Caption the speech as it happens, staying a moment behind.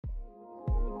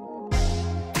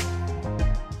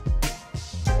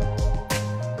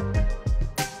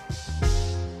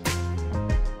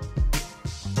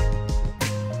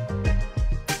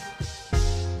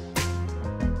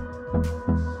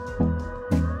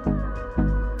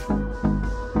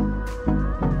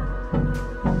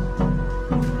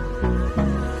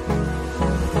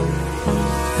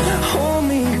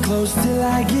close till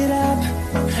I get up.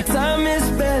 Time is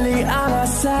barely on our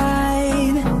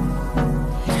side.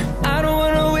 I don't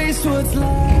wanna waste what's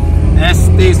left.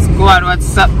 SD Squad,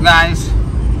 what's up, guys?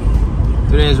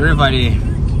 Today is River Day.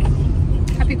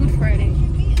 Happy Good Friday.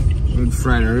 Good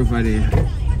Friday, River Day.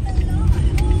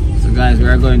 So, guys, we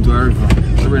are going to a river.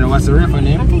 Sabrina, what's the river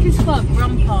name? I think it's called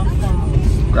Grandpa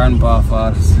Falls. Grandpa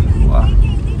Falls. Wow.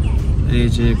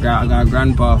 AJ, I got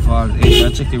Grandpa Falls.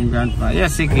 AJ, check him grandfather. Yeah,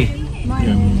 Siki.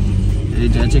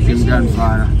 AJ, check him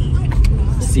grandfather.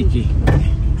 Siki.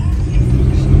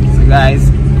 So, guys,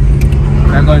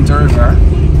 we're going to a river.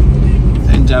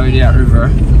 Enjoy the river.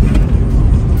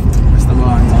 That's the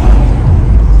one.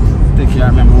 Take care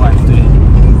of my wife today.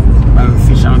 By the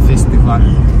fish and festival. I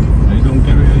don't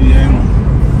carry a yam.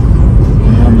 I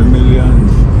have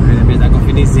millions. Really better go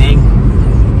for this thing.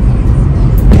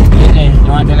 AJ, you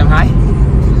want to tell him hi?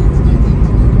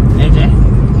 AJ?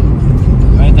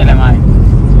 You want to tell him hi?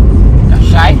 You're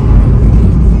shy?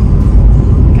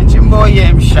 Catch him boy, yeah,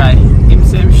 I'm shy. Him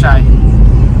say I'm shy. I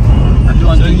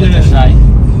don't think that you're shy.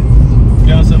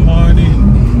 Get some money.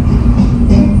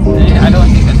 I don't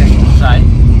think that you're shy.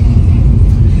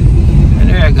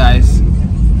 Anyway, guys,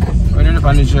 we're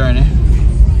on the journey.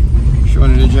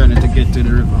 Showing you the journey to get to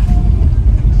the river.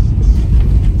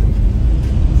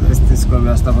 Let's discover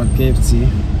a stop at KFC.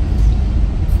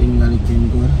 Finger looking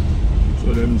good. So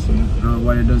them son.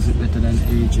 Nobody does it better than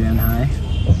AJ and I.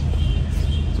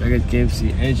 So I get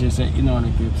KFC. AJ said, you know what a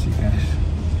KFC, guys.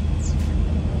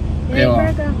 Hey,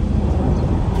 burger.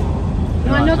 You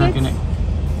want nuggets?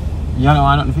 You don't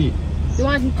want nothing to eat? You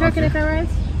want turkey neck and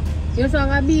rice? You also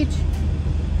want a beach?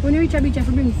 When you reach a beach, you have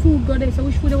to bring food, go there. So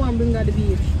which food you want to bring at the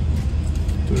beach?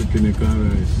 Turkey neck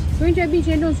and rice. When you reach a beach,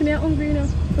 you don't see me hungry, you know.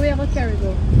 So we have to carry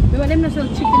go. But them not sell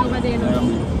chicken over there, you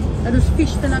know. I just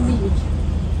fish to the beach.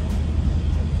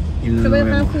 So what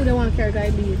kind of food you want to carry to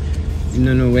the beach? You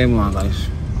don't know where more, guys.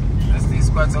 That's the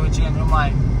squad, so we change our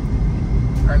mind.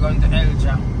 We're going to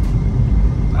Elja.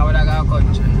 Now we got a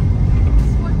country.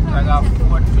 I got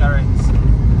Fort Clarence. I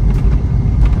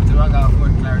got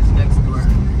Fort Clarence next door.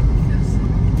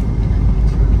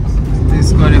 This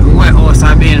is going to be where house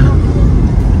have been.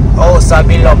 House have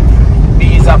been up.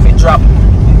 Bees have been dropped.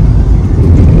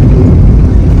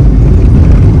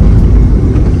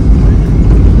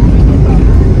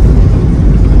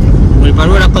 Will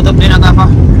Baruda cut up din ang gafa?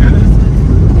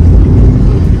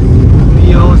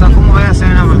 Yo, saan kumuha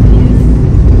sa'yo naman?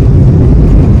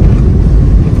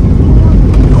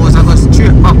 I go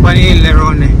straight up on the hill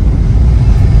around there.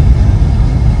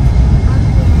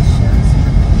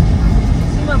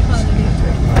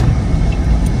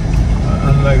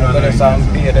 Unlike I'm going to some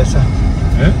pay this. Eh?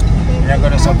 I'm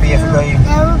going to some pay for going.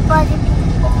 Everybody.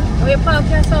 Oh, you park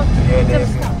yourself? Yeah, there.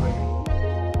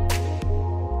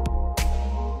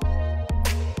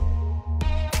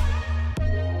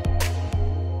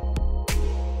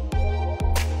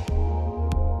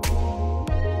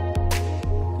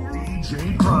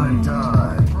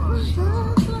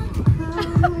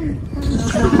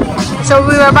 So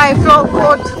we were by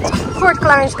Fort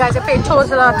Clarence, guys. I paid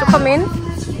 $1,000 to come in.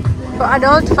 For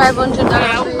adults,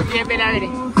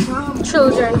 $500.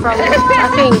 Children from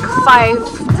I think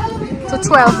 5 to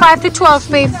 12. 5 to 12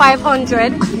 pay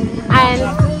 $500, and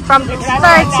from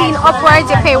 13 upwards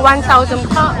you pay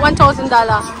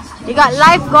 $1,000. You got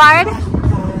lifeguard,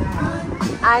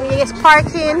 and you get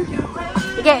parking.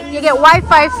 You get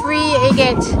Wi-Fi free. You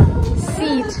get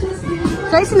seat.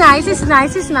 So it's nice. It's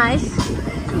nice. It's nice.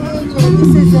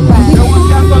 This is the life.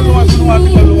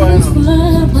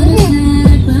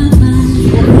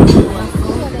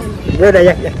 Brother,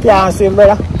 you can't swim,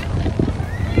 brother.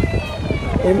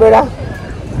 Hey, brother.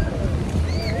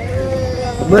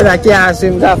 Brother can't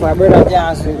swim, Gaffer. Brother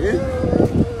can't swim.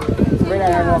 Brother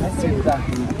don't know how to swim,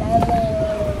 Gaffer.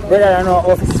 Brother don't know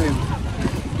how to swim.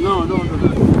 No, don't do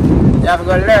that. You have to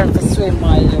go learn to swim,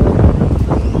 my you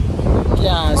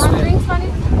can't swim. Drinks, honey?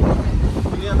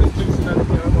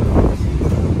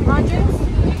 Want drinks?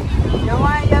 You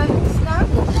want your snack?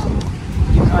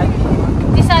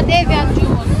 These are Davian juice.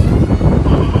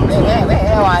 Wait, I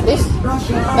want this.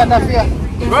 Got that for you.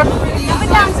 Every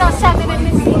time so seven and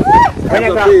this. When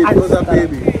you got answer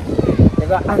baby. You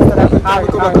got answer that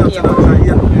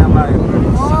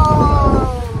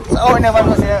Oh. So I never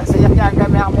know say you can't get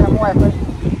me and my wife.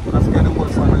 That's kind of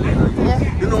what's family.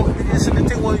 Yeah. You know, it's the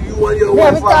thing when you and your Yeah,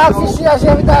 wife we talk to she,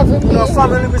 every time to me. you know,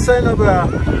 family beside her, bro.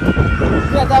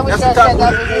 Yeah, that we said that you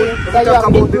have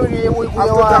to do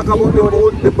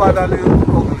the bad and the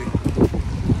ugly.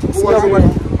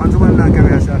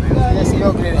 Yes, the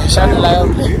ugly. Shadala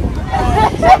ugly.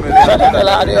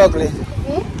 Shadala the ugly.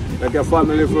 Like your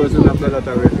family first and after that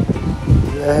already.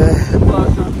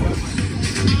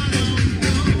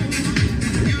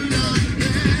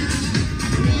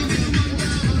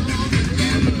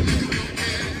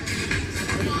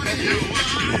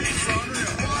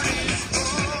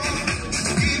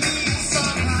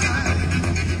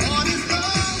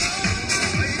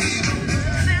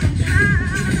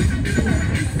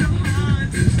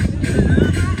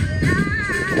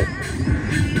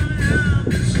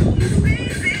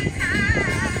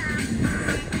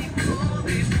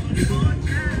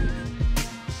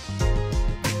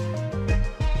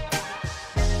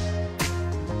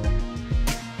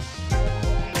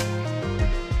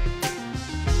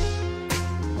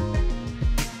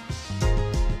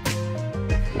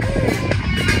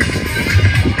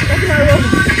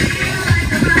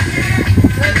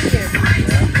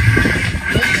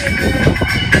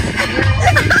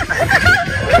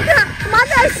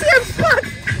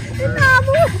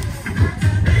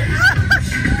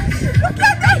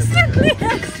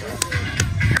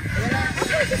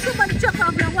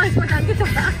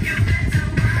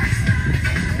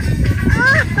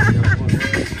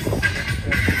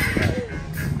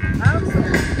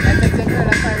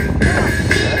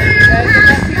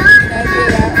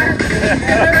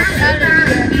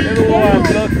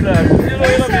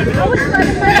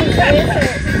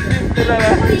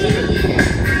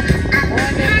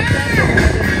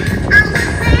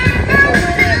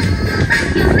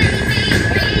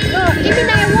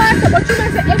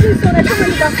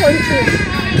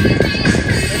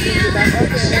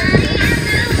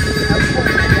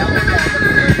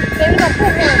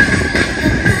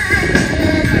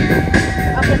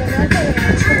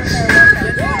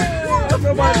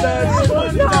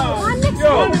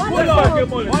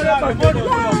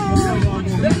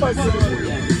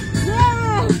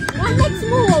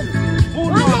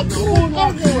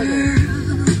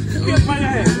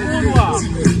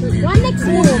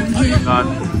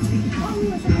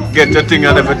 Get your thing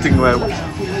and everything well.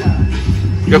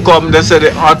 You come, they say they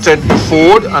attend to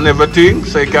food and everything,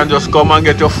 so you can just come and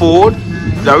get your food.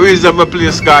 It's a reasonable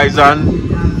place, guys, and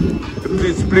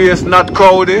this place not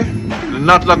crowded,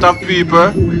 not a lot of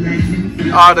people.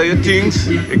 Order your things,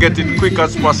 you get it quick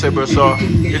as possible, so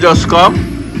you just come,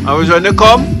 and when you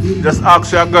come, just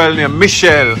ask your girl named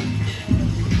Michelle.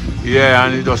 Yeah,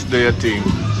 and you just do your thing.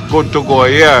 It's good to go,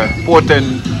 yeah.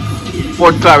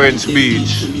 Port Clarence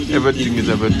Beach. Everything is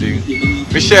everything.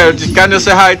 Michelle, can you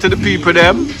say hi to the people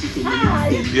them? Hi.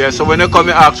 Yeah, so when you come,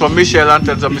 you ask for Michelle and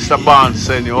tell them Mr. Barnes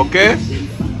send you, okay?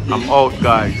 I'm out,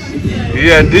 guys.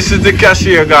 Yeah, this is the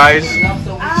cashier, guys.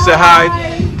 Say hi.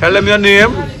 Tell them your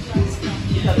name.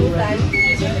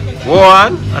 Go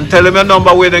on and tell them your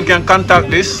number where they can contact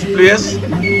this place.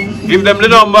 Give them the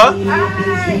number.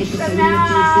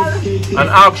 And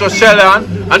ask for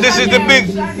Shellan. And this is the big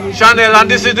Chanel,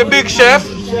 and this is the big chef.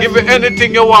 Give you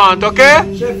anything you want, okay?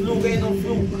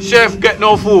 Chef get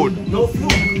no food. No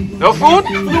food? No food?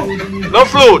 No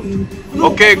flute.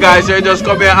 Okay, guys, so you just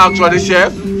come here and ask for the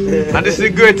chef. And this is the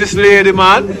greatest lady,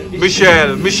 man.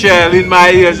 Michelle. Michelle, in my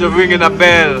ears, you're ringing a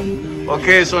bell.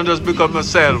 Okay, so I just become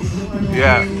myself.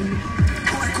 Yeah.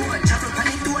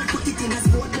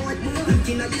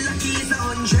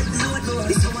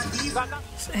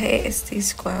 So, hey, ST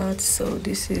Squad. So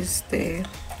this is the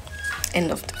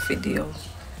end of the video.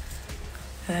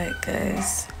 Alright,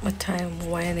 guys, my time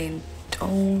winding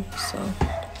down, so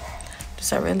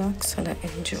just relax and I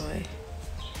enjoy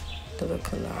the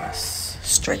local last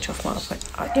stretch of my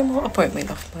appointment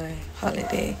of my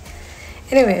holiday.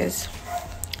 Anyways,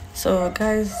 so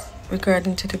guys,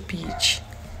 regarding to the beach,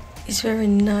 it's very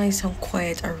nice and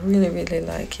quiet. I really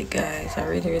like it, guys. I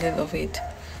really love it.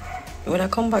 When I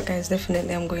come back, guys,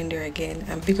 definitely I'm going there again.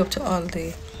 And big up to all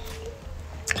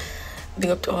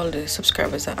the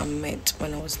subscribers that I met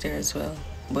when I was there as well.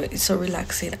 But it's so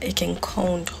relaxing. You can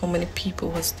count how many people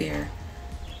was there.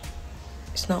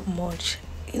 It's not much,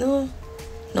 you know,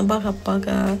 no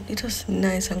baga. It was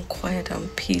nice and quiet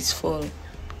and peaceful.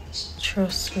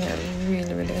 Trust me, I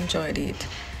really enjoyed it.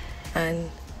 And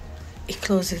it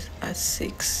closes at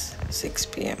 6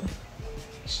 p.m.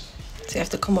 so you have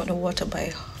to come out the water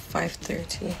by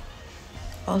 5:30.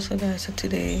 Also, guys, so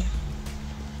today,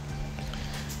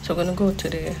 so I'm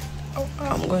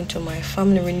going to my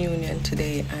family reunion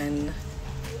today and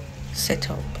set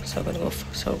up. So I'm gonna go.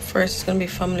 So first, it's gonna be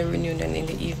family reunion in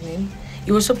the evening.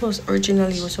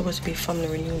 Originally it was supposed to be family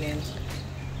reunion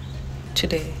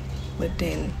today, but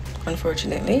then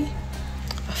unfortunately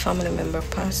a family member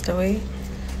passed away.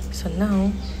 So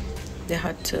now they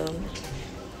had to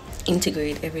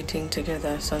integrate everything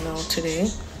together. So now today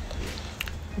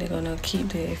they're gonna keep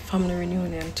the family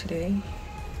reunion today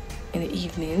in the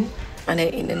evening, and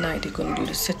then in the night they're gonna do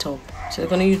the setup. So they're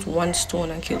gonna use 1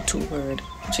 stone and kill 2 birds,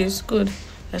 which is good.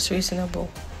 That's reasonable.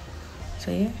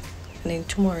 So yeah, and then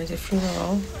tomorrow is a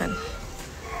funeral, and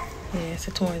yeah,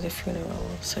 so tomorrow is a funeral.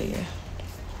 So yeah,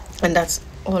 and that's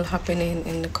all happening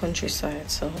in the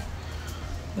countryside. So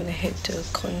I'm gonna head to the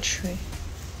country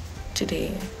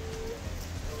today.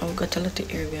 I've got a lot of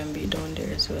Airbnb down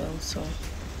there as well, so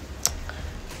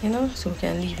you know, so we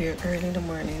can leave here early in the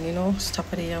morning, you know, stop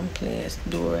at the young place,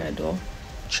 do what I do,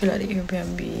 chill at the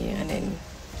Airbnb, and then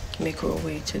make our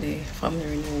way to the family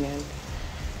reunion.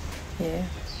 Yeah.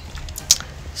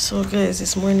 So guys,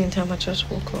 this morning time I just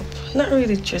woke up. Not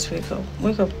really just wake up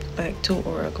like 2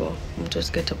 hours ago. I'm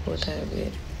just get up out of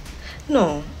bed.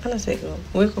 No, honestly go.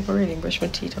 Wake up already, brush my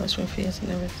teeth, wash my face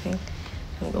and everything.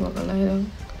 I'm go back and lie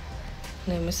down.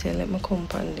 And then I say let me come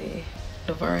on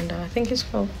the veranda. I think it's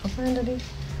called a veranda there.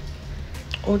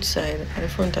 Outside at the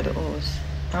front of the house.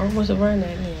 I almost a veranda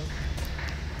name.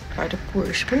 Or the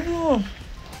porch. But no.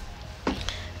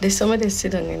 There's somebody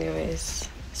sit down anyways.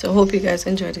 So hope you guys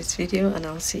enjoyed this video, and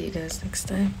I'll see you guys next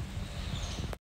time.